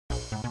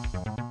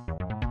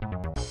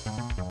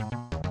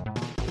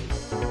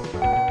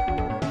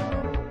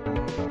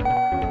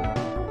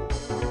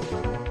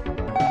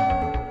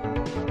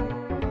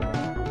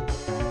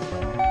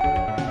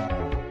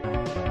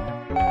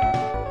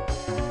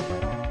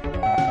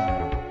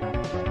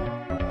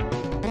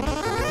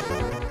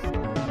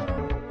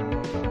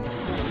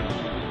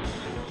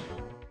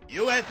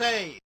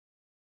paid.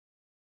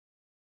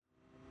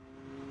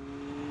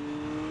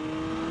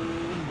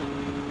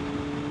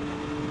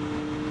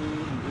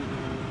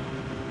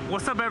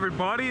 What's up,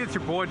 everybody? It's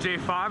your boy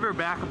Jayfiver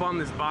back up on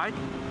this bike,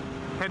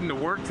 heading to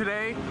work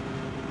today.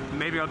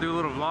 Maybe I'll do a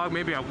little vlog,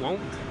 maybe I won't.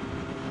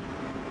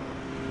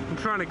 I'm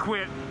trying to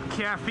quit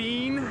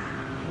caffeine,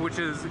 which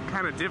is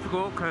kind of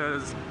difficult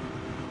because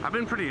I've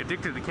been pretty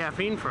addicted to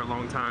caffeine for a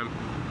long time.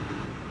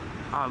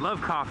 I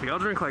love coffee. I'll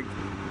drink like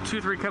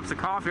 2-3 cups of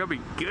coffee. I'll be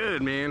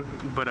good, man.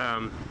 But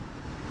I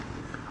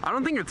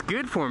don't think it's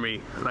good for me.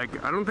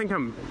 Like, I don't think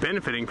I'm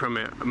benefiting from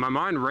it. My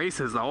mind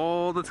races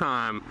all the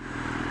time.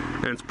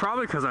 And it's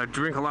probably because I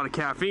drink a lot of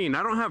caffeine.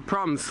 I don't have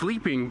problems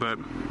sleeping, but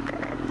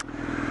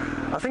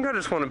I think I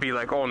just want to be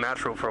like all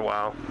natural for a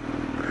while.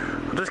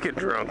 I'll just get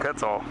drunk,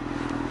 that's all.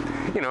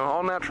 You know,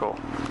 all natural.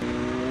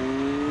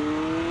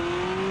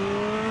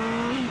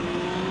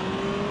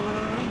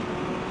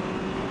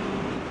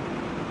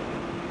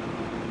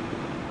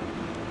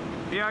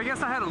 Yeah, I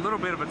guess I had a little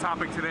bit of a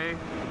topic today.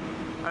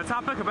 A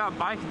topic about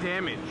bike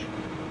damage.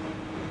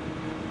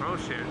 Oh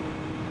shit.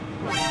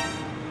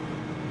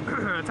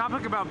 A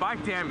topic about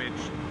bike damage.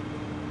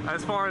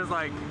 As far as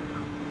like,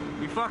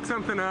 you fuck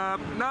something up.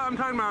 No, I'm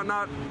talking about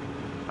not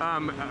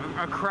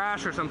a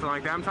crash or something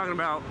like that. I'm talking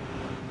about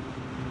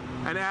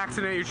an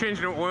accident. You're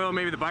changing the oil,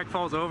 maybe the bike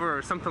falls over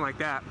or something like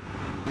that.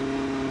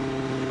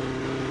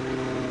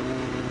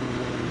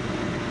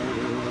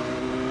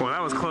 Well,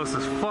 that was close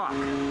as fuck.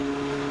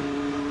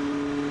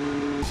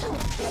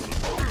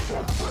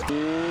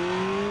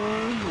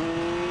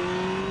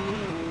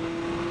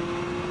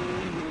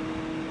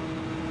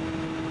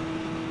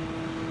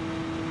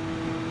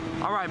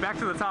 Alright, back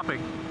to the topic.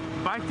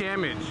 Bike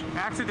damage.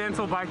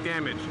 Accidental bike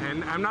damage.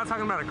 And I'm not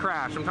talking about a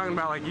crash. I'm talking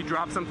about like you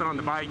drop something on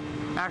the bike,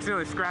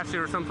 accidentally scratch it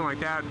or something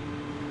like that,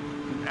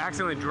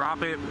 accidentally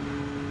drop it.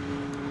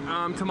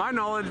 To my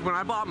knowledge, when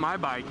I bought my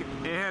bike,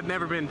 it had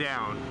never been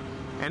down.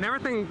 And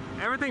everything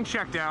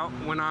checked out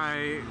when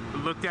I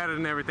looked at it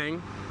and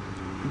everything.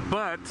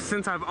 But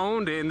since I've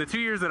owned it, in the 2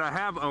 years that I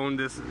have owned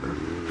this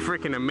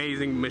freaking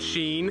amazing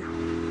machine,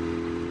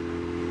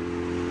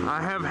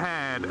 I have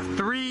had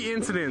 3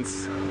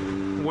 incidents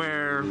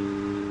where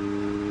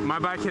my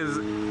bike has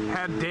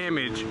had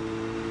damage,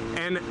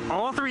 and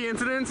all 3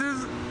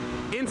 incidences,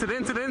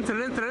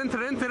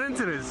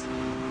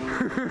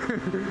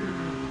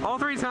 all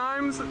 3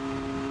 times,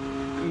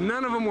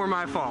 none of them were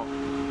my fault.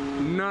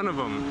 None of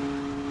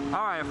them.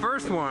 All right,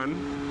 first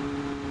one.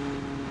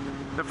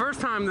 The first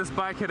time this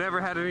bike had ever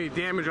had any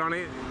damage on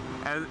it,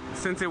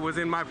 since it was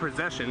in my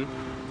possession,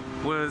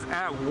 was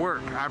at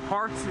work. I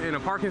parked in a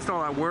parking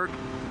stall at work,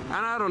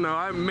 and I don't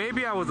know,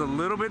 maybe I was a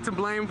little bit to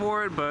blame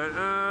for it, but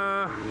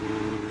I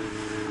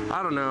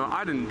don't know,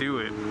 I didn't do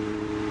it.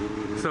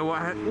 So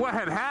what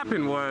had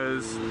happened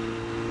was,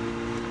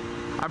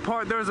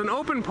 there was an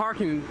open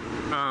parking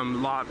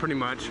lot pretty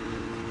much,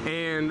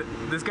 and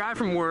this guy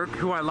from work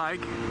who I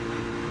like,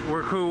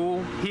 we're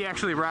cool, he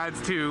actually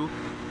rides too.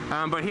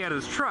 But he had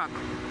his truck,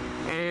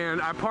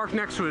 and I parked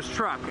next to his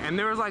truck, and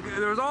there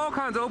was all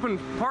kinds of open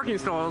parking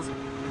stalls,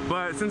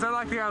 but since I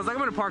liked the guy, I was like, I'm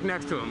gonna park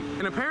next to him.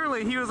 And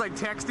apparently he was like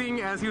texting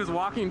as he was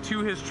walking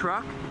to his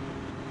truck,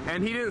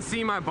 and he didn't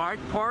see my bike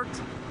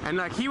parked, and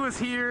like he was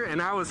here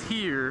and I was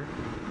here,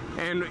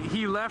 and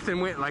he left and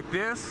went like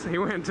this, he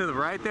went to the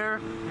right there,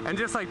 and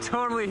just like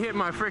totally hit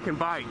my freaking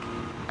bike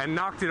and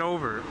knocked it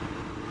over.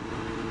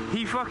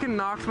 He fucking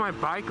knocked my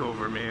bike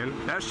over, man.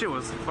 That shit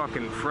was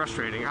fucking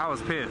frustrating. I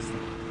was pissed.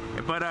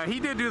 But he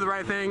did do the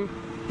right thing.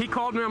 He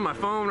called me on my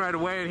phone right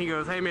away and he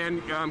goes, hey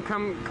man,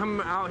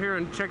 come out here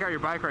and check out your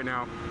bike right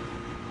now.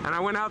 And I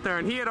went out there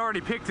and he had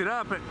already picked it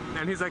up,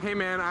 and he's like, hey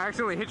man, I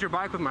accidentally hit your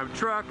bike with my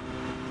truck.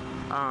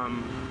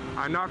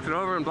 I knocked it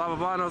over and blah, blah,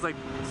 blah. And I was like,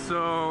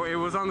 so it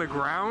was on the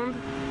ground?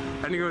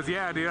 And he goes,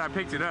 yeah, dude, I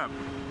picked it up.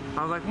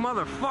 I was like,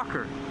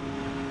 motherfucker.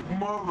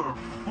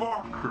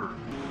 Motherfucker.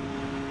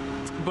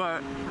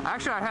 But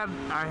actually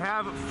I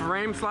have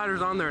frame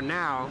sliders on there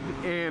now,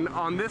 and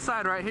on this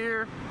side right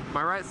here,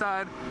 my right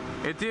side,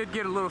 it did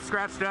get a little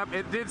scratched up.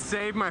 It did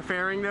save my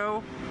fairing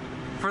though,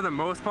 for the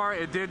most part.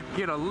 It did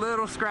get a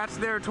little scratch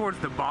there towards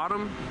the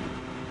bottom,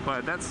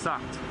 but that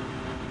sucked.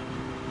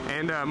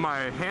 And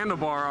my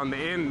handlebar on the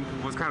end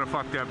was kind of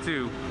fucked up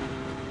too.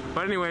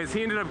 But anyways,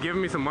 he ended up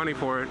giving me some money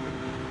for it,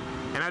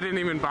 and I didn't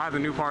even buy the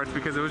new parts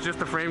because it was just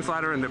the frame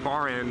slider and the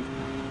bar end.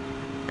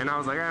 And I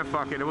was like, ah,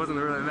 fuck it, it wasn't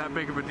really that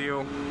big of a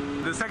deal.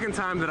 The second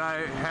time that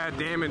I had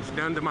damage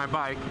done to my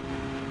bike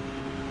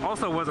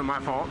also wasn't my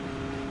fault.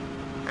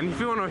 And if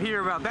you want to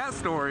hear about that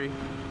story,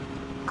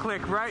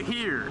 click right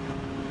here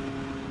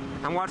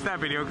and watch that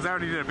video, because I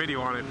already did a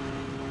video on it.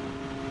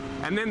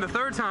 And then the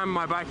third time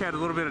my bike had a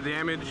little bit of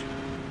damage,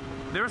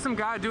 there was some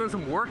guy doing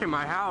some work in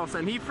my house,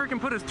 and he freaking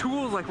put his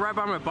tools like right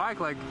by my bike,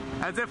 like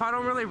as if I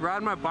don't really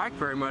ride my bike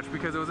very much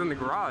because it was in the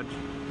garage.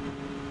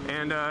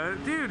 And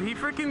dude, he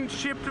freaking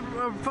shipped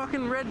a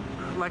fucking red,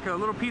 like a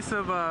little piece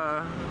of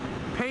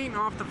paint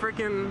off the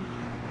freaking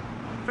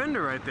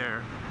fender right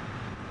there.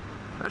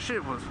 That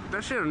shit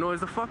annoys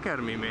the fuck out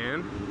of me,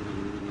 man.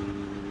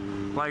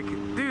 Like,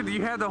 dude,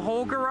 you had the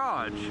whole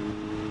garage.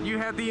 You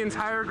had the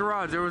entire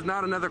garage. There was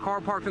not another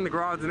car parked in the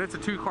garage, and it's a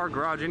 2-car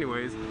garage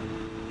anyways.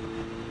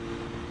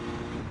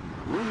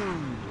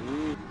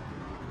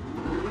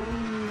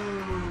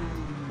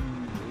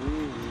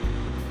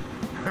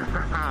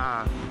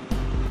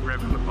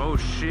 Oh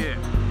shit.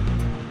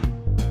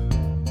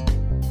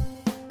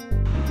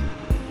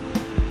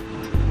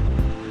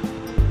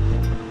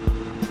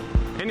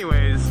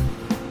 Anyways,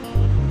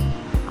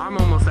 I'm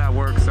almost at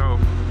work, so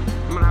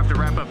I'm gonna have to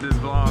wrap up this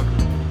vlog.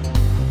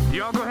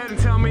 Y'all go ahead and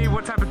tell me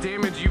what type of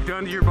damage you've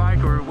done to your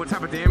bike, or what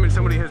type of damage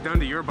somebody has done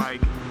to your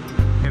bike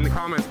in the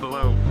comments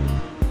below.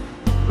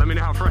 Let me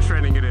know how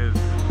frustrating it is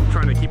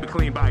trying to keep a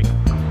clean bike.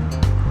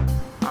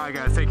 Alright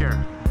guys, take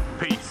care.